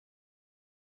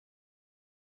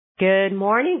Good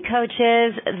morning,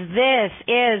 coaches. This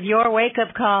is your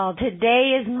wake-up call.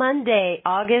 Today is Monday,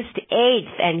 August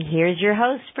 8th, and here's your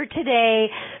host for today,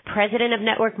 President of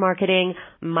Network Marketing,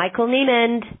 Michael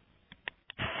Niemand.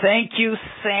 Thank you,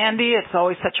 Sandy. It's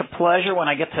always such a pleasure when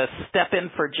I get to step in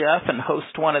for Jeff and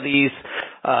host one of these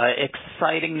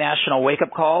exciting national wake-up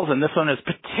calls. And this one is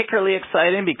particularly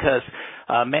exciting because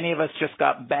many of us just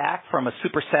got back from a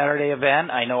Super Saturday event.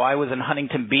 I know I was in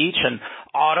Huntington Beach, and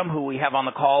Autumn, who we have on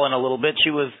the call in a little bit,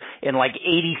 she was in like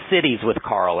 80 cities with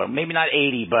Carl, or maybe not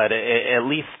 80, but at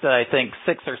least I think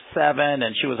 6 or 7,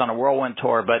 and she was on a whirlwind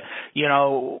tour. But, you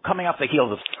know, coming off the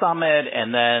heels of Summit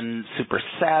and then Super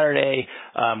Saturday,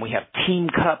 we have Team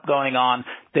Cup going on.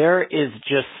 There is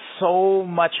just so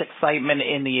much excitement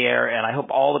in the air, and I hope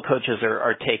all the coaches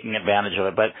are taking advantage of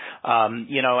it. But,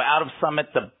 you know, out of Summit,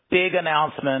 the big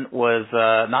announcement was,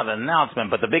 not an announcement,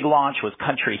 but the big launch was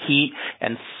Country Heat,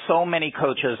 and so many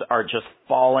coaches are just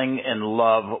falling in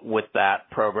love with that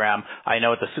program. I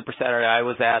know at the Super Saturday I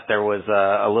was at, there was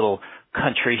a little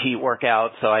Country Heat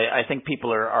workout, so I think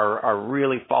people are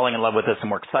really falling in love with this, and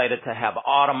we're excited to have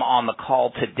Autumn on the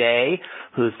call today,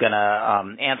 who's going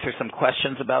to answer some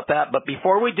questions about that. But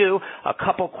before we do, a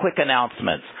couple quick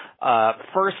announcements.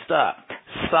 First up,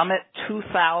 Summit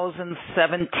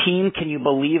 2017, can you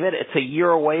believe it? It's a year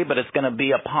away, but it's going to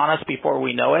be upon us before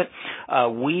we know it.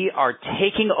 We are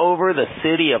taking over the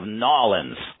city of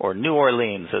Nolens, or New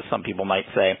Orleans, as some people might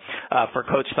say, for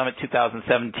Coach Summit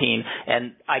 2017.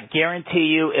 And I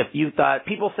guarantee you, if you thought,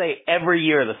 people say every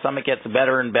year the Summit gets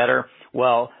better and better.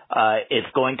 Well,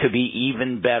 it's going to be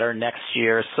even better next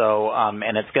year. So,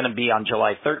 and it's going to be on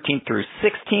July 13th through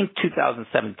 16th,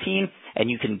 2017. And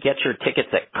you can get your tickets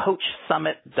at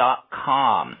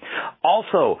CoachSummit.com.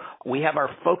 Also, we have our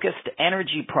Focused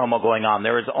Energy promo going on.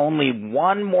 There is only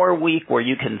one more week where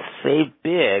you can save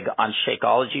big on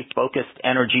Shakeology Focused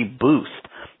Energy Boost.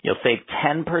 You'll save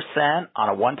 10% on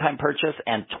a one-time purchase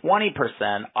and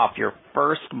 20% off your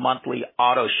first monthly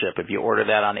auto ship if you order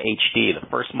that on HD. The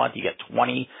first month you get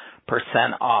 20%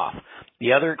 off.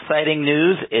 The other exciting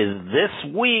news is this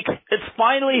week, it's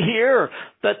finally here.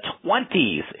 The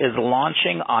 20s is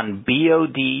launching on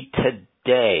BOD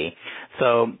today.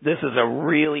 So this is a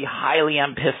really highly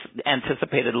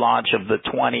anticipated launch of the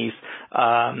 20s.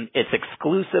 It's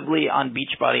exclusively on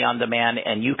Beachbody On Demand,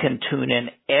 and you can tune in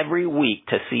every week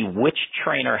to see which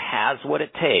trainer has what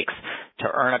it takes to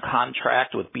earn a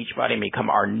contract with Beachbody and become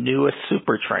our newest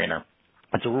super trainer.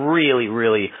 It's really,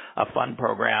 really a fun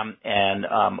program, and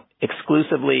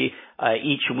exclusively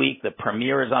each week the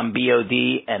premiere is on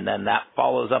BOD, and then that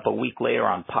follows up a week later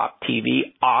on Pop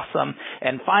TV. Awesome.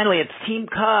 And finally, it's Team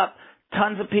Cup.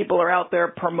 Tons of people are out there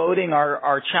promoting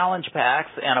our challenge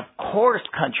packs, and of course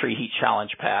Country Heat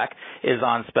Challenge Pack is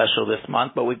on special this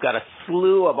month, but we've got a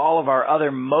slew of all of our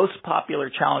other most popular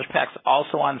challenge packs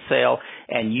also on sale,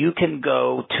 and you can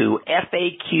go to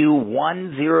FAQ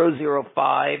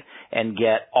 1005 and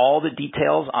get all the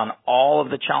details on all of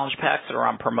the challenge packs that are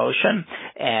on promotion.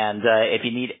 And if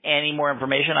you need any more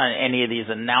information on any of these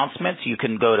announcements, you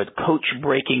can go to Coach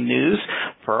Breaking News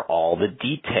for all the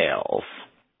details.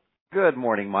 Good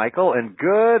morning, Michael, and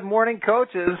good morning,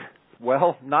 coaches.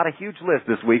 Well, not a huge list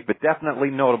this week, but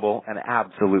definitely notable and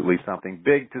absolutely something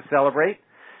big to celebrate.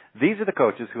 These are the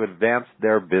coaches who advanced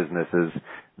their businesses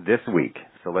this week.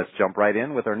 So let's jump right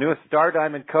in with our newest Star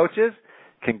Diamond coaches.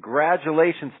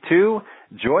 Congratulations to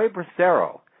Joy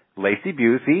Bracero, Lacey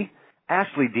Busey,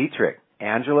 Ashley Dietrich,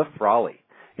 Angela Frawley.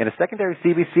 In a secondary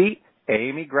CBC,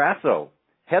 Amy Grasso,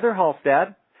 Heather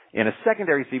Hallstad. In a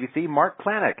secondary CBC, Mark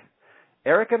Klanick,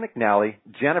 Erica McNally,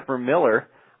 Jennifer Miller,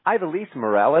 Ivelisse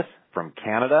Morales from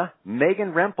Canada,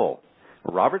 Megan Rempel,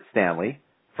 Robert Stanley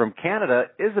from Canada,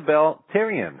 Isabel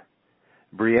Terrien,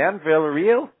 Brianne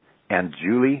Villarreal, and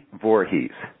Julie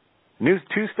Voorhees. New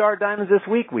 2-star diamonds this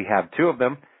week, we have 2 of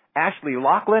them, Ashley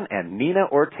Laughlin and Nina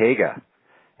Ortega.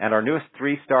 And our newest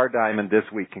 3-star diamond this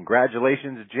week,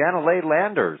 congratulations, Janelle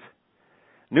Landers.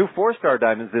 New 4-star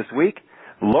diamonds this week,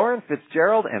 Lauren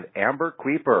Fitzgerald and Amber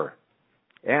Queeper.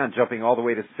 And jumping all the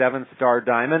way to 7-star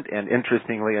diamond, and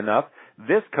interestingly enough,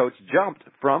 this coach jumped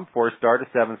from 4-star to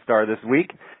 7-star this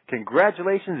week.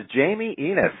 Congratulations, Jamie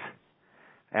Enos.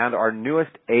 And our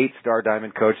newest 8-star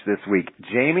diamond coach this week,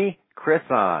 Jamie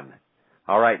Crisson.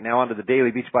 All right, now on to the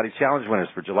Daily Beachbody Challenge winners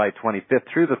for July 25th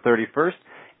through the 31st.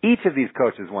 Each of these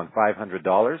coaches won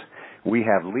 $500. We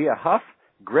have Leah Huff,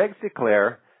 Greg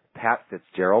Sinclair, Pat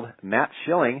Fitzgerald, Matt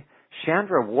Schilling,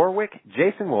 Chandra Warwick,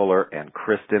 Jason Wohler, and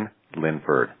Kristen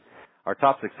Linford. Our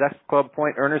top Success Club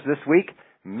point earners this week,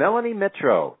 Melanie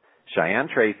Mitro, Cheyenne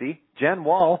Tracy, Jen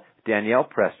Wall, Danielle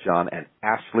Pressjohn, and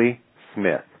Ashley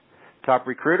Smith. Top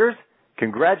recruiters,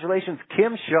 Congratulations,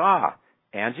 Kim Shaw,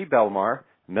 Angie Belmar,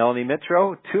 Melanie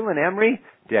Mitro, Tulin Emery,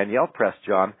 Danielle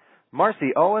Pressjohn,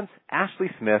 Marcy Owens, Ashley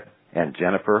Smith, and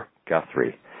Jennifer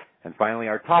Guthrie. And finally,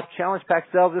 our top Challenge Pack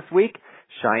sales this week,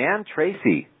 Cheyenne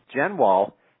Tracy, Jen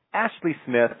Wall, Ashley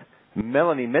Smith,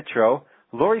 Melanie Mitro,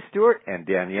 Lori Stewart, and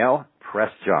Danielle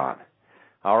Pressjohn.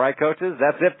 All right, coaches,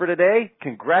 that's it for today.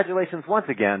 Congratulations once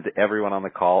again to everyone on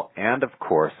the call. And, of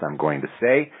course, I'm going to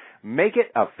say, make it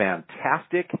a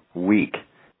fantastic week.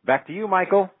 Back to you,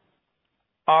 Michael.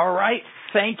 All right.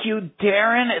 Thank you,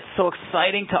 Darren. It's so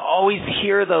exciting to always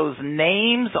hear those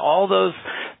names, all those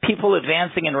people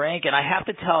advancing in rank. And I have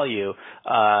to tell you,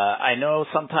 I know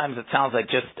sometimes it sounds like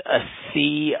just a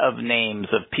sea of names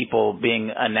of people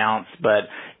being announced, but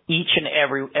each and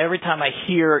every time I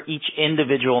hear each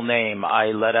individual name, I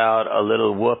let out a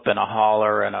little whoop and a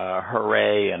holler and a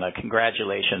hooray and a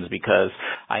congratulations, because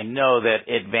I know that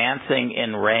advancing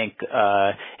in rank,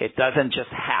 it doesn't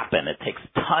just happen. It takes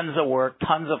tons of work,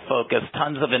 tons of focus,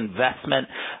 tons of investment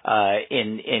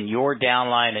in your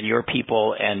downline and your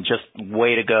people, and just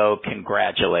way to go.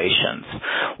 Congratulations.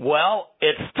 Well,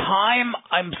 it's time.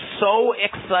 I'm so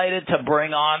excited to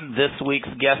bring on this week's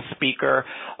guest speaker.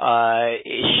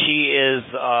 She is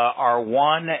our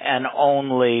one and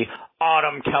only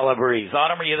Autumn Calabrese.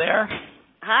 Autumn, are you there?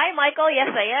 Hi, Michael. Yes,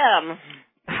 I am.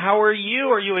 How are you?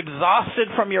 Are you exhausted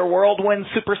from your Whirlwind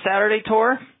Super Saturday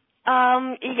tour?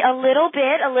 A little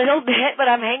bit, but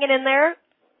I'm hanging in there.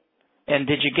 And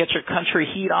did you get your country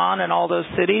heat on in all those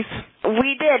cities?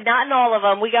 We did, not in all of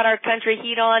them. We got our country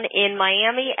heat on in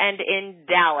Miami and in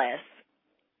Dallas.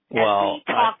 Well,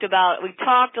 we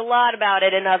talked a lot about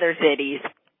it in other cities.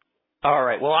 All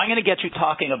right. Well, I'm going to get you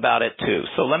talking about it too.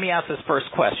 So let me ask this first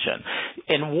question.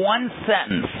 In one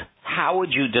sentence, how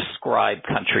would you describe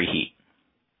country heat?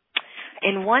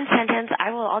 In one sentence,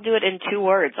 I'll do it in 2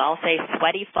 words. I'll say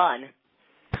sweaty fun.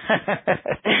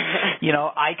 You know,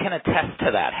 I can attest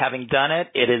to that. Having done it,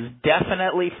 it is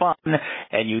definitely fun,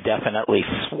 and you definitely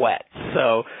sweat.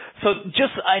 So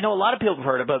just, I know a lot of people have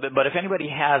heard about it, but if anybody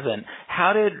hasn't,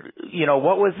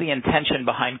 what was the intention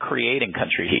behind creating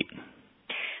Country Heat?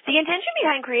 The intention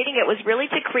behind creating it was really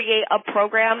to create a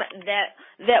program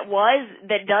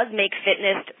that does make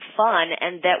fitness fun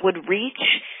and that would reach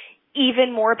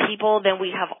even more people than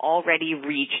we have already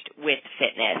reached with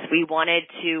fitness. We wanted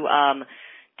to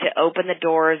open the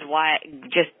doors,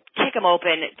 just kick them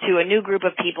open to a new group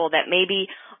of people that maybe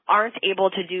aren't able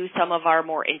to do some of our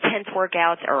more intense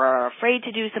workouts or are afraid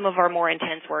to do some of our more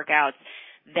intense workouts,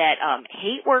 that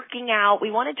hate working out.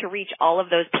 We wanted to reach all of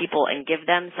those people and give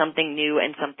them something new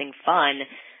and something fun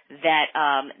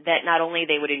that not only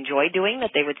they would enjoy doing, that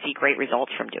they would see great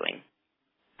results from doing.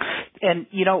 And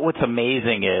you know what's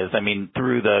amazing is,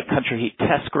 through the Country Heat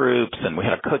test groups, and we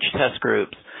had a coach test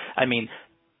groups,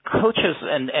 coaches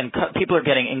and people are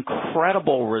getting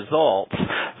incredible results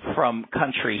from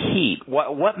Country Heat.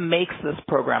 What makes this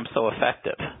program so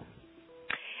effective?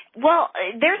 Well,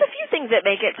 there's a few things that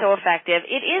make it so effective.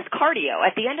 It is cardio.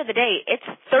 At the end of the day, it's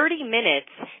 30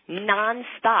 minutes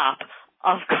nonstop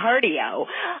of cardio.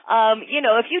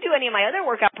 If you do any of my other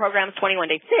workout programs, 21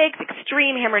 Day Fix,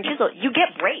 Extreme, Hammer and Chisel, you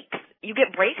get breaks. You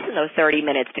get breaks in those 30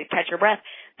 minutes to catch your breath.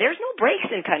 There's no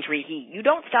breaks in Country Heat. You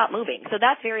don't stop moving. So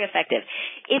that's very effective.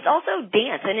 It's also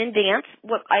dance. And in dance,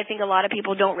 what I think a lot of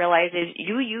people don't realize is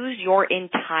you use your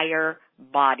entire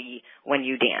body when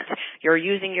you dance. You're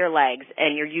using your legs,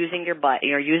 and you're using your butt, and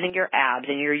you're using your abs,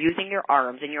 and you're using your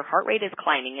arms, and your heart rate is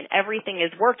climbing, and everything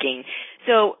is working.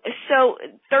 So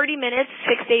 30 minutes,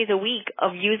 6 days a week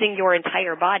of using your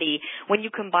entire body, when you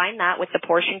combine that with the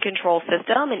portion control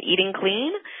system and eating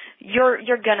clean, you're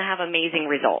going to have amazing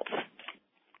results.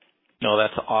 No,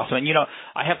 that's awesome. And,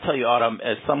 I have to tell you, Autumn,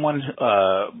 as someone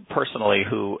personally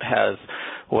who has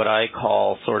what I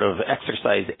call sort of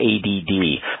exercise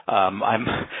ADD,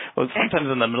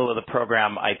 sometimes in the middle of the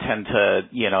program, I tend to,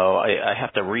 I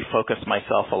have to refocus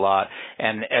myself a lot.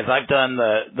 And as I've done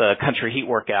the Country Heat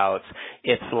workouts,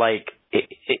 it's like,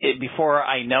 before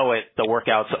I know it, the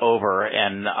workout's over,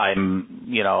 and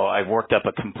I've worked up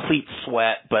a complete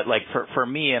sweat. But like for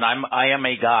me, and I am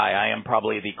a guy, I am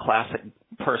probably the classic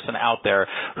person out there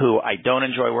who I don't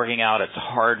enjoy working out. It's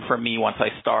hard for me once I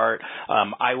start.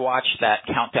 I watch that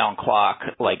countdown clock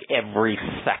like every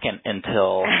second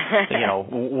until,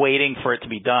 waiting for it to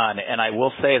be done. And I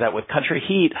will say that with Country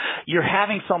Heat, you're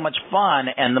having so much fun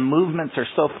and the movements are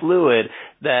so fluid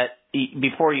that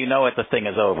before you know it, the thing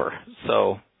is over.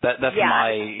 So that's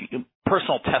my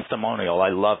personal testimonial. I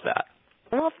love that.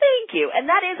 Well, thank you. And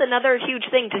that is another huge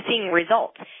thing to seeing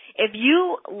results. If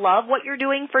you love what you're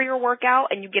doing for your workout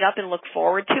and you get up and look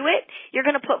forward to it, you're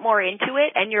going to put more into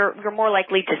it and you're more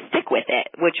likely to stick with it,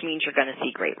 which means you're going to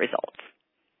see great results.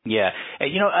 Yeah.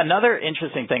 And, another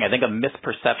interesting thing, I think a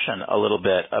misperception a little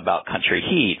bit about Country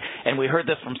Heat, and we heard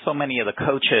this from so many of the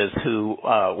coaches who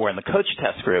were in the coach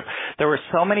test group. There were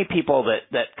so many people that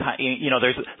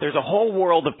there's a whole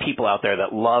world of people out there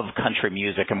that love country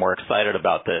music and were excited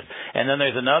about this. And then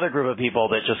there's another group of people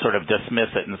that just sort of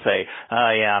dismiss it and say, oh,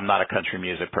 yeah, I'm not a country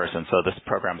music person, so this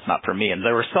program's not for me. And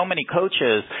there were so many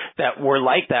coaches that were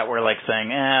like that, were like saying,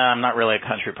 I'm not really a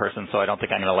country person, so I don't think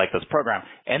I'm going to like this program.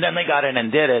 And then they got in and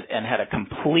did it and had a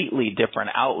completely different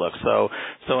outlook. So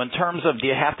in terms of, do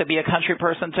you have to be a country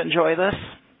person to enjoy this?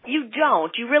 You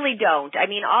don't. You really don't. I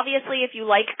mean, obviously, if you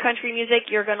like country music,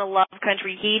 you're going to love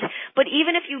Country Heat. But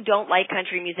even if you don't like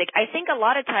country music, I think a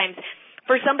lot of times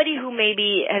for somebody who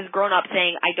maybe has grown up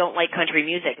saying, I don't like country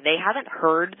music, they haven't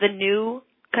heard the new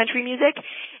country music.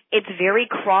 It's very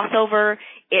crossover.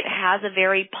 It has a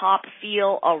very pop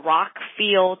feel, a rock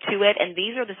feel to it, and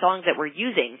these are the songs that we're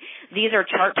using. These are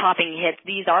chart-topping hits.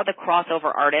 These are the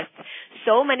crossover artists.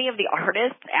 So many of the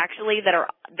artists, actually,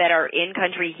 that are in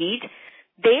Country Heat,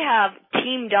 they have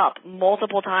teamed up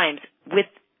multiple times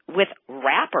with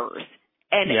rappers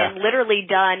and literally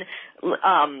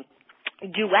done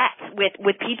duets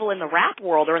with people in the rap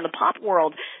world or in the pop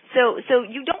world. So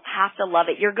you don't have to love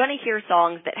it. You're going to hear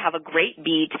songs that have a great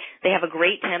beat. They have a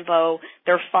great tempo.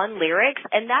 They're fun lyrics.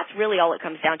 And that's really all it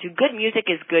comes down to. Good music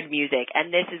is good music.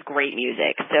 And this is great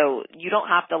music. So you don't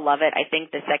have to love it. I think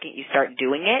the second you start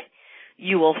doing it,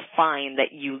 you will find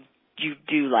that you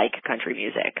do like country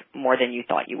music more than you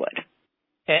thought you would.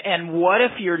 And what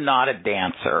if you're not a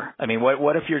dancer? I mean,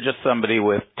 what if you're just somebody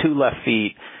with two left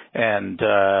feet and,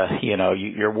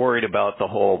 you're worried about the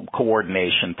whole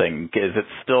coordination thing? Is it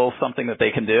still something that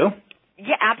they can do?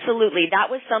 Yeah, absolutely. That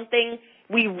was something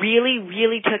we really,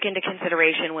 really took into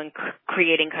consideration when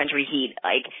creating Country Heat.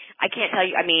 Like, I can't tell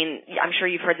you, I mean, I'm sure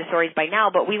you've heard the stories by now,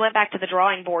 but we went back to the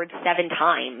drawing board 7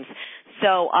 times.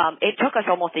 So it took us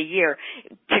almost a year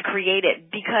to create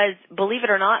it because, believe it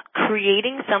or not,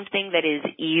 creating something that is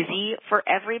easy for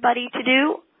everybody to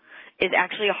do is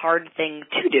actually a hard thing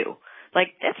to do.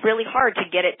 Like, it's really hard to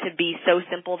get it to be so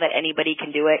simple that anybody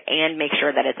can do it and make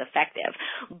sure that it's effective.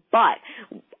 But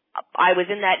I was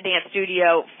in that dance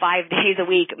studio 5 days a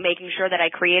week making sure that I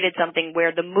created something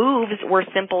where the moves were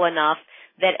simple enough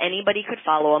that anybody could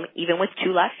follow them, even with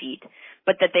 2 left feet,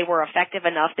 but that they were effective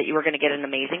enough that you were going to get an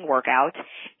amazing workout.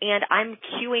 And I'm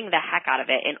cueing the heck out of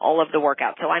it in all of the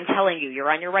workouts. So I'm telling you,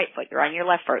 you're on your right foot, you're on your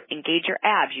left foot, engage your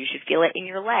abs, you should feel it in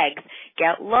your legs,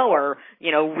 get lower,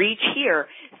 reach here.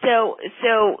 So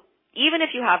even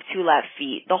if you have 2 left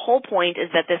feet, the whole point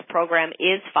is that this program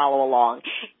is follow along.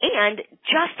 And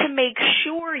just to make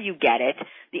sure you get it,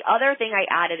 the other thing I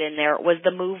added in there was the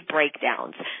move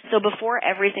breakdowns. So before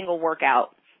every single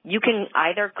workout, you can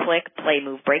either click play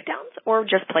move breakdowns or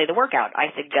just play the workout. I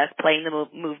suggest playing the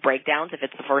move breakdowns if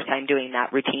it's the first time doing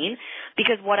that routine,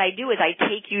 because what I do is I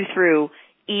take you through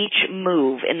each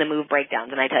move in the move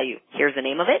breakdowns, and I tell you, here's the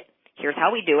name of it, here's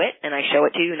how we do it, and I show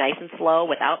it to you nice and slow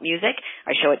without music.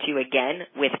 I show it to you again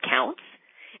with counts,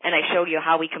 and I show you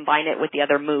how we combine it with the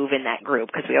other move in that group,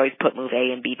 because we always put move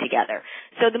A and B together.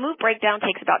 So the move breakdown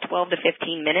takes about 12 to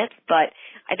 15 minutes, but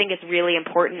I think it's really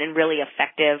important and really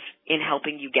effective in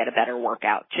helping you get a better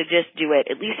workout to just do it,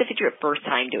 at least if it's your first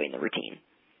time doing the routine.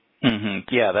 Mm-hmm.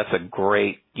 Yeah, that's a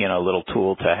great, little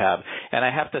tool to have. And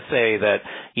I have to say that,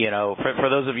 for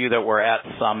those of you that were at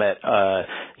Summit,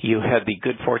 you had the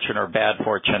good fortune or bad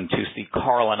fortune to see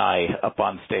Carl and I up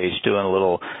on stage doing a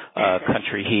little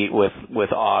Country Heat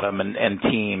with Autumn and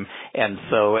team.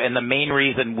 And the main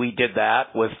reason we did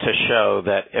that was to show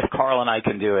that if Carl and I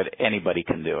can do it, anybody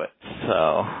can do it.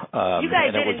 So you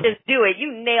guys didn't just do it.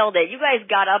 You nailed it. You guys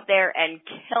got up there and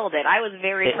killed it. I was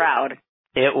very proud.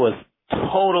 It was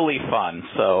totally fun.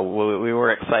 So we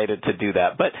were excited to do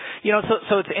that. But,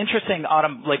 so it's interesting,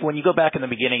 Autumn, like when you go back in the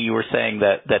beginning, you were saying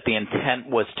that the intent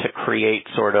was to create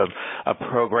sort of a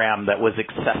program that was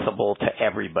accessible to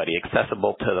everybody,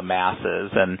 accessible to the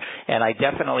masses. And I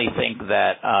definitely think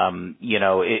that,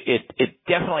 it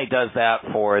definitely does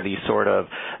that for the sort of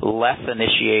less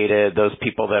initiated, those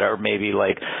people that are maybe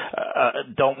like,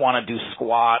 don't want to do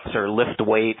squats or lift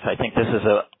weights. I think this is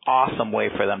an awesome way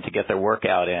for them to get their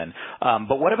workout in.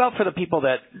 But what about for the people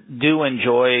that do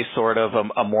enjoy sort of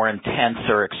a more intense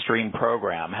or extreme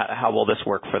program? How will this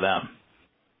work for them?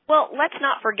 Well, let's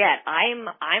not forget,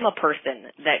 I'm a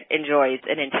person that enjoys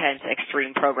an intense,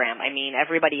 extreme program. I mean,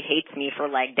 everybody hates me for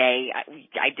leg day.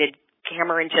 I did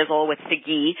hammer and chisel with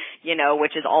Sagi,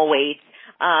 which is all weights.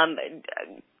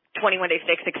 21 Day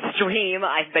Fix Extreme.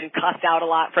 I've been cussed out a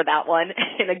lot for that one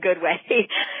in a good way.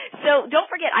 So don't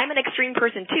forget, I'm an extreme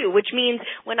person too, which means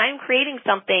when I'm creating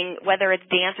something, whether it's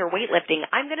dance or weightlifting,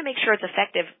 I'm going to make sure it's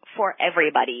effective for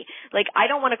everybody. Like, I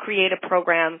don't want to create a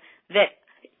program that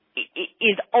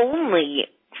is only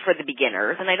for the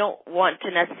beginners, and I don't want to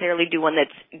necessarily do one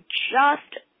that's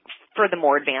just for the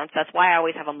more advanced. That's why I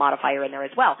always have a modifier in there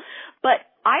as well. But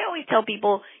I always tell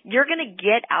people, you're going to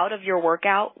get out of your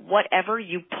workout whatever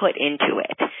you put into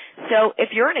it. So if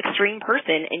you're an extreme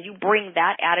person and you bring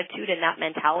that attitude and that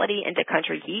mentality into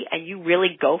Country Heat and you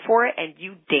really go for it and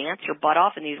you dance your butt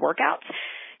off in these workouts,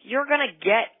 you're going to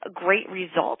get great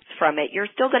results from it. You're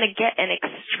still going to get an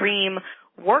extreme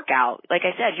workout. Like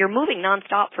I said, you're moving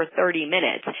nonstop for 30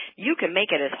 minutes. You can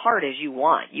make it as hard as you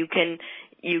want. You can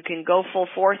go full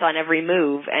force on every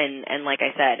move and like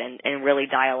I said, and really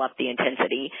dial up the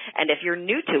intensity. And if you're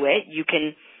new to it, you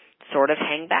can sort of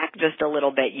hang back just a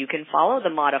little bit. You can follow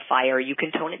the modifier. You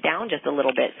can tone it down just a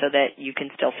little bit so that you can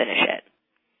still finish it.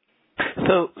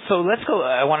 So let's go.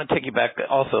 I want to take you back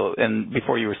also, and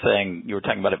before you were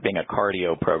talking about it being a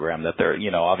cardio program, that they're,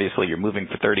 obviously you're moving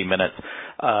for 30 minutes.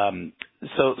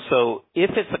 So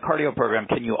if it's a cardio program,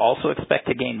 can you also expect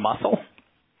to gain muscle?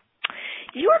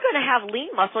 You are going to have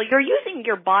lean muscle. You're using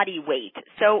your body weight.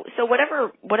 So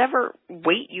whatever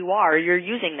weight you are, you're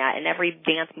using that in every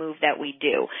dance move that we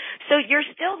do. So you're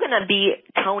still going to be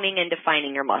toning and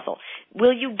defining your muscle.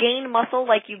 Will you gain muscle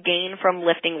like you gain from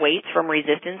lifting weights, from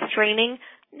resistance training?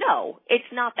 No, it's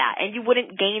not that. And you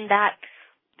wouldn't gain that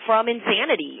from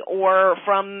Insanity or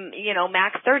from,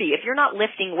 Max 30. If you're not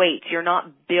lifting weights, you're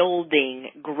not building,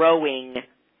 growing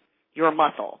your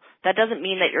muscle. That doesn't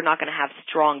mean that you're not going to have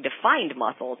strong, defined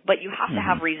muscles, but you have to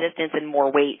have resistance and more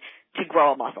weight to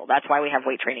grow a muscle. That's why we have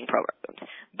weight training programs.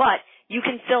 But you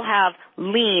can still have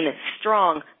lean,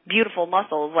 strong, beautiful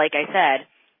muscles, like I said,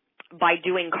 by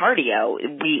doing cardio.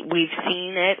 We've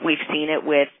seen it. We've seen it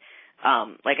with,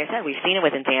 like I said, we've seen it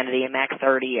with Insanity and Max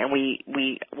 30, and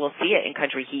we will see it in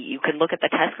Country Heat. You can look at the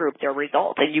test group, their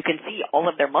results, and you can see all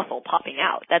of their muscle popping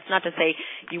out. That's not to say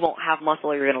you won't have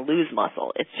muscle or you're going to lose muscle.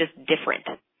 It's just different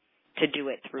to do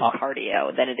it through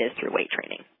cardio than it is through weight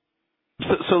training.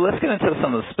 So let's get into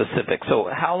some of the specifics. So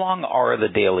how long are the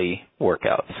daily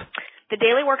workouts? The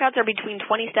daily workouts are between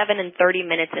 27 and 30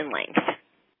 minutes in length.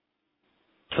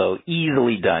 So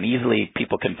easily done. Easily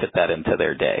people can fit that into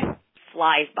their day.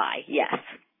 Flies by, yes.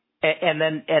 And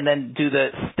then do the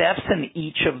steps in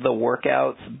each of the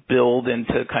workouts build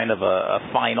into kind of a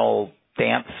final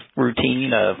dance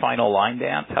routine, a final line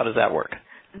dance? How does that work?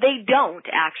 They don't,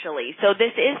 actually. So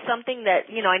this is something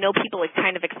that, I know people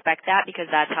kind of expect that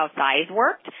because that's how size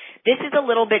worked. This is a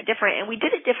little bit different, and we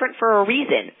did it different for a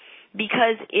reason.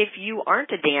 Because if you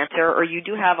aren't a dancer or you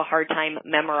do have a hard time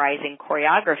memorizing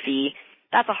choreography,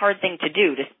 that's a hard thing to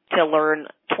do, to learn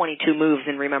 22 moves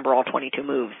and remember all 22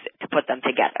 moves to put them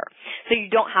together. So you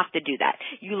don't have to do that.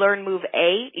 You learn move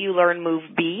A, you learn move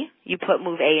B, you put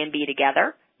move A and B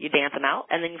together, you dance them out,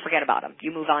 and then you forget about them.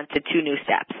 You move on to 2 new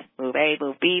steps. Move A,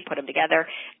 move B, put them together,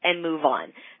 and move on.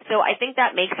 So I think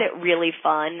that makes it really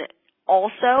fun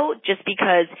also, just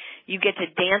because you get to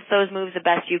dance those moves the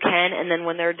best you can, and then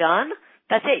when they're done,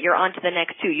 that's it. You're on to the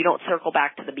next 2. You don't circle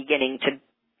back to the beginning to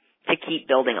keep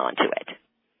building onto it.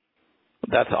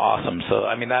 That's awesome. So,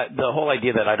 the whole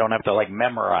idea that I don't have to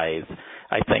memorize,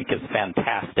 I think is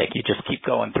fantastic. You just keep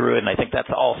going through it, and I think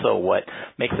that's also what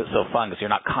makes it so fun, because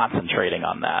you're not concentrating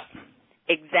on that.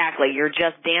 Exactly. You're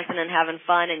just dancing and having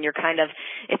fun, and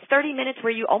it's 30 minutes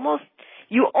where you almost,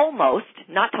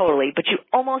 not totally, but you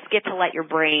almost get to let your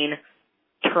brain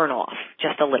turn off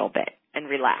just a little bit and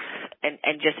relax and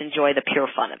just enjoy the pure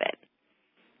fun of it.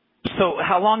 So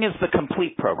how long is the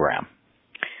complete program?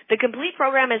 The complete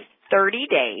program is 30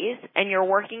 days, and you're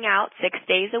working out 6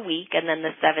 days a week, and then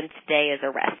the 7th day is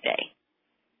a rest day.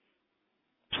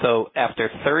 So after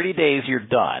 30 days, you're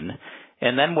done,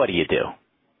 and then what do you do?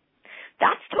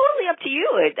 That's totally up to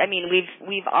you.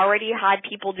 We've already had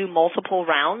people do multiple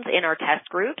rounds in our test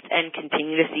groups and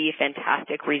continue to see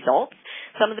fantastic results.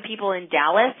 Some of the people in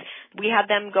Dallas, we had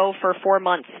them go for 4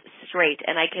 months straight,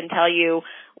 and I can tell you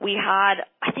we had,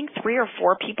 I think, 3 or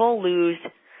 4 people lose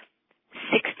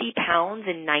 60 pounds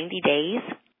in 90 days.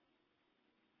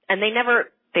 And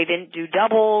they didn't do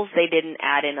doubles. They didn't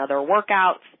add in other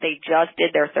workouts. They just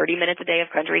did their 30 minutes a day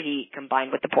of Country Heat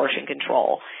combined with the portion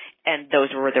control. And those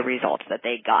were the results that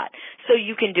they got. So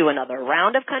you can do another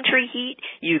round of Country Heat.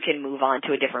 You can move on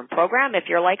to a different program if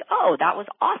you're like, oh, that was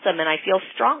awesome and I feel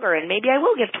stronger and maybe I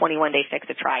will give 21 Day Fix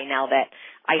a try now that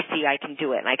I see I can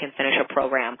do it and I can finish a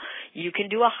program. You can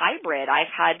do a hybrid.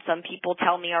 I've had some people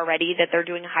tell me already that they're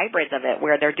doing hybrids of it,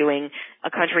 where they're doing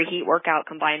a country heat workout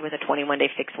combined with a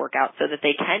 21-day fixed workout so that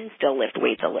they can still lift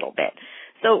weights a little bit.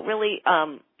 So really,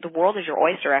 the world is your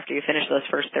oyster after you finish those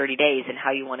first 30 days and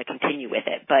how you want to continue with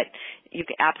it. But you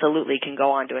absolutely can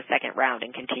go on to a second round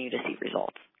and continue to see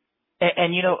results.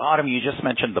 And Autumn, you just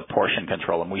mentioned the portion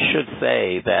control, and we should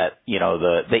say that,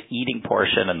 the eating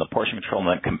portion and the portion control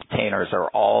and the containers are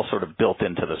all sort of built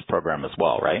into this program as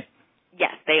well, right?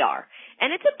 Yes, they are.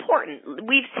 And it's important.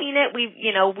 We've seen it.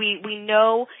 We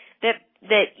know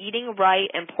that eating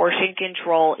right and portion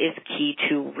control is key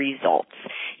to results.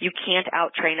 You can't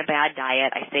out-train a bad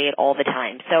diet. I say it all the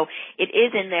time. So it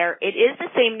is in there. It is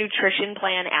the same nutrition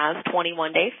plan as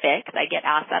 21-Day Fix. I get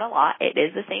asked that a lot. It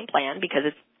is the same plan because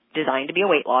it's designed to be a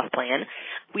weight loss plan.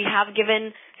 We have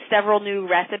given several new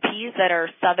recipes that are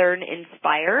Southern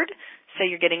inspired, so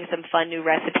you're getting some fun new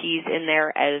recipes in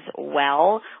there as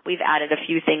well. We've added a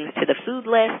few things to the food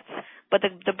lists, but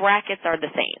the brackets are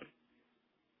the same.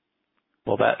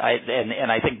 Well,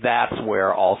 I think that's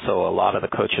where also a lot of the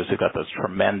coaches who got those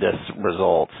tremendous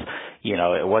results,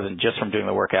 it wasn't just from doing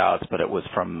the workouts, but it was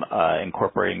from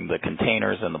incorporating the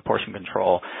containers and the portion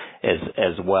control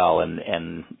as well. And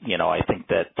I think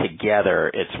that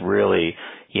together it's really,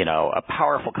 a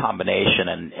powerful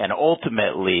combination. And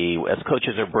ultimately, as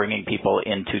coaches are bringing people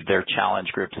into their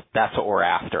challenge groups, that's what we're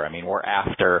after. I mean, we're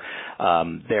after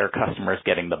their customers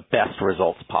getting the best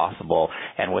results possible.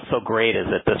 And what's so great is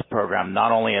that this program,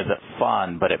 not only is it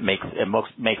fun, but it makes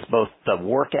both the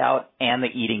workout and the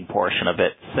eating portion of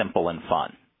it simple and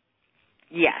fun.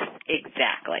 Yes,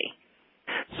 exactly.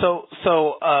 So,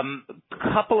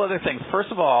 couple other things.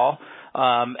 First of all,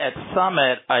 at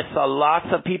Summit, I saw lots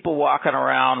of people walking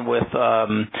around with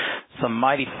some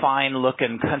mighty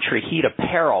fine-looking Country Heat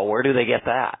apparel. Where do they get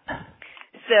that?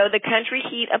 So the Country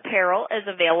Heat apparel is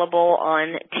available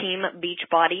on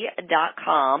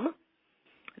teambeachbody.com.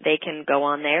 They can go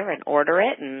on there and order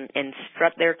it and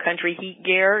strut their Country Heat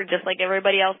gear just like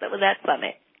everybody else that was at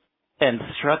Summit. And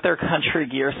strut their country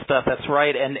gear stuff. That's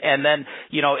right. And then,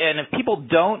 and if people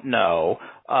don't know,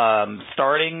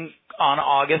 starting on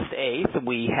August 8th,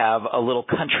 we have a little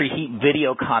Country Heat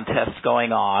video contest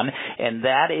going on, and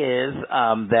that is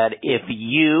that if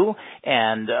you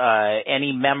and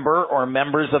any member or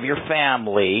members of your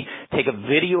family take a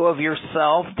video of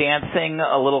yourself dancing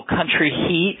a little Country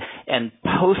Heat and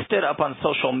post it up on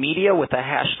social media with the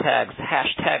hashtags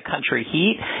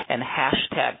 #CountryHeat and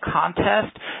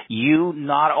 #contest, you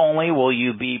not only will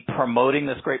you be promoting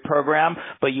this great program,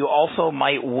 but you also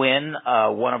might win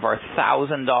one of our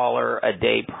 $1,000 a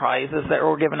day prizes that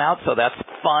we're giving out. So that's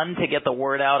fun to get the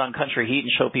word out on Country Heat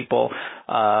and show people,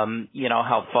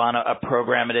 how fun a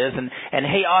program it is. And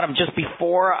hey, Autumn, just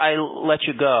before I let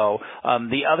you go,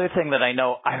 the other thing that I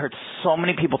know, I heard so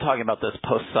many people talking about this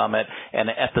post-summit and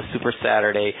at the Super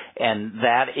Saturday, and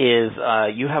that is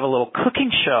you have a little cooking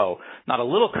show, not a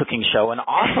little cooking show, an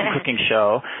awesome cooking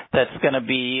show that's going to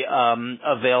be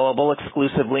available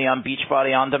exclusively on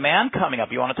Beachbody On Demand coming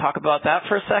up. You want to talk about that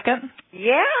for a second?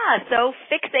 Yeah, so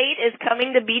Fix8 is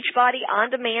coming to Beachbody On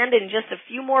Demand in just a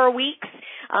few more weeks,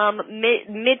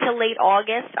 mid to late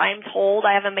August, I'm told.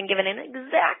 I haven't been given an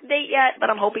exact date yet, but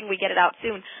I'm hoping we get it out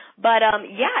soon. But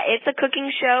it's a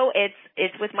cooking show.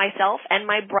 It's with myself and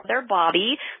my brother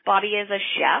Bobby. Bobby is a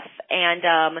chef,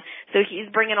 and so he's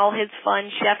bringing all his fun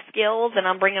chef skills, and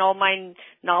I'm bringing all my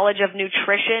knowledge of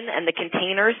nutrition and the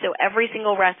containers. So every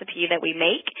single recipe that we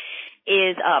make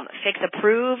is Fix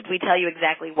approved. We tell you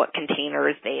exactly what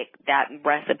containers that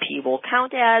recipe will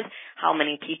count as, how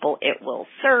many people it will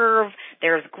serve.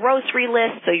 There's grocery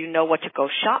lists so you know what to go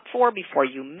shop for before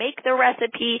you make the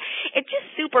recipe. It's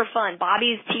just super fun.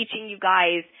 Bobby's teaching you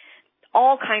guys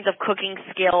all kinds of cooking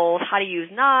skills, how to use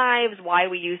knives, why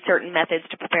we use certain methods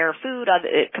to prepare food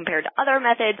compared to other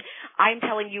methods. I'm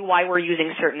telling you why we're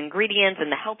using certain ingredients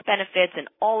and the health benefits and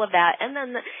all of that. And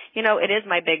then, it is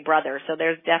my big brother, so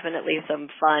there's definitely some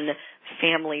fun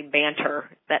family banter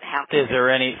that happens. Is there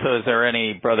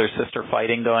any brother-sister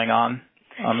fighting going on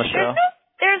the show?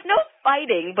 There's no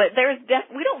fighting, but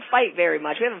we don't fight very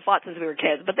much. We haven't fought since we were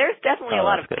kids, but there's definitely a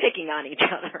lot of picking on each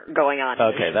other going on.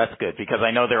 Okay, that's good, because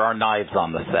I know there are knives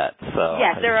on the set. So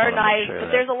yes, there are knives, but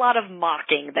there's a lot of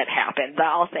mocking that happens.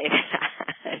 I'll say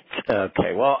that.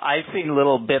 Okay, well, I've seen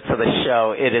little bits of the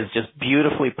show. It is just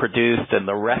beautifully produced, and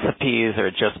the recipes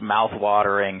are just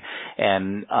mouth-watering,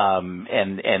 and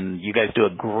you guys do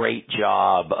a great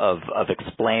job of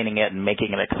explaining it and making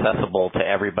it accessible to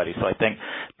everybody. So I think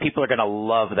people are going to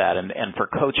love that. And for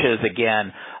coaches,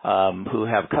 again, who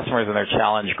have customers in their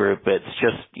challenge group, it's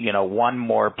just, one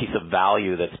more piece of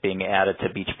value that's being added to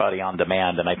Beachbody On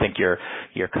Demand. And I think your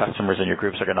customers and your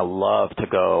groups are going to love to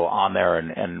go on there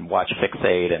and watch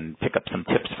Fixate and pick up some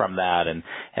tips from that, and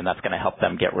that's going to help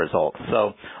them get results.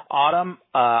 So, Autumn,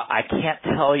 I can't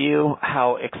tell you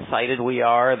how excited we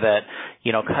are that,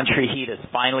 Country Heat is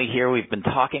finally here. We've been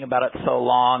talking about it so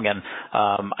long, and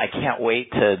I can't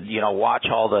wait to, watch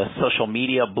all the social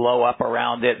media blow up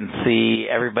around it and see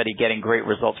everybody getting great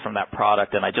results from that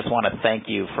product. And I just want to thank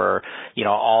you for,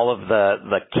 all of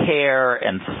the care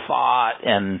and thought.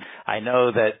 And I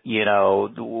know that,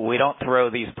 we don't throw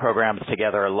these programs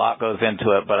together. A lot goes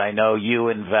into it, but I know you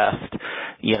invest,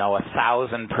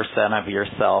 1,000% of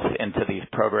yourself into these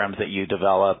programs that you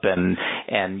develop,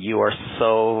 and you are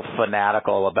so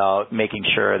fanatical about making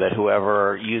sure that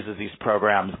whoever uses these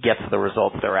programs gets the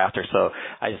results they're after. So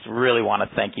I just really want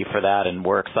to thank you for that, and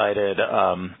we're excited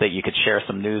that you could share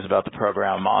some news about the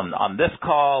program on this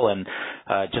call, and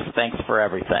just thanks for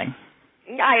everything.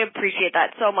 I appreciate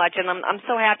that so much, and I'm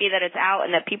so happy that it's out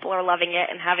and that people are loving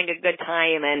it and having a good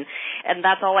time, and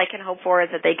that's all I can hope for, is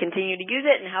that they continue to use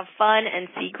it and have fun and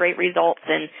see great results.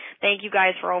 And thank you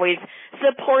guys for always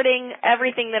supporting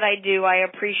everything that I do. I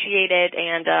appreciate it,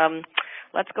 and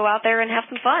let's go out there and have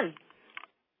some fun.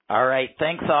 All right,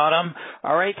 thanks, Autumn.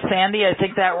 All right, Sandy, I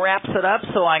think that wraps it up,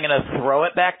 so I'm going to throw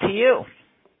it back to you.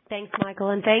 Thanks,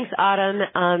 Michael, and thanks, Autumn.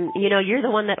 You're the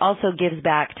one that also gives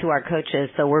back to our coaches,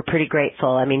 so we're pretty grateful.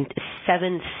 I mean,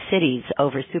 7 cities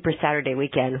over Super Saturday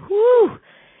weekend. Woo!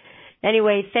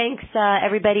 Anyway, thanks,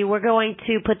 everybody. We're going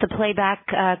to put the playback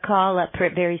call up for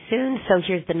it very soon, so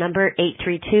here's the number,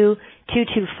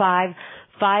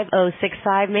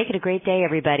 832-225-5065. Make it a great day,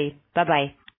 everybody.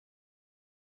 Bye-bye.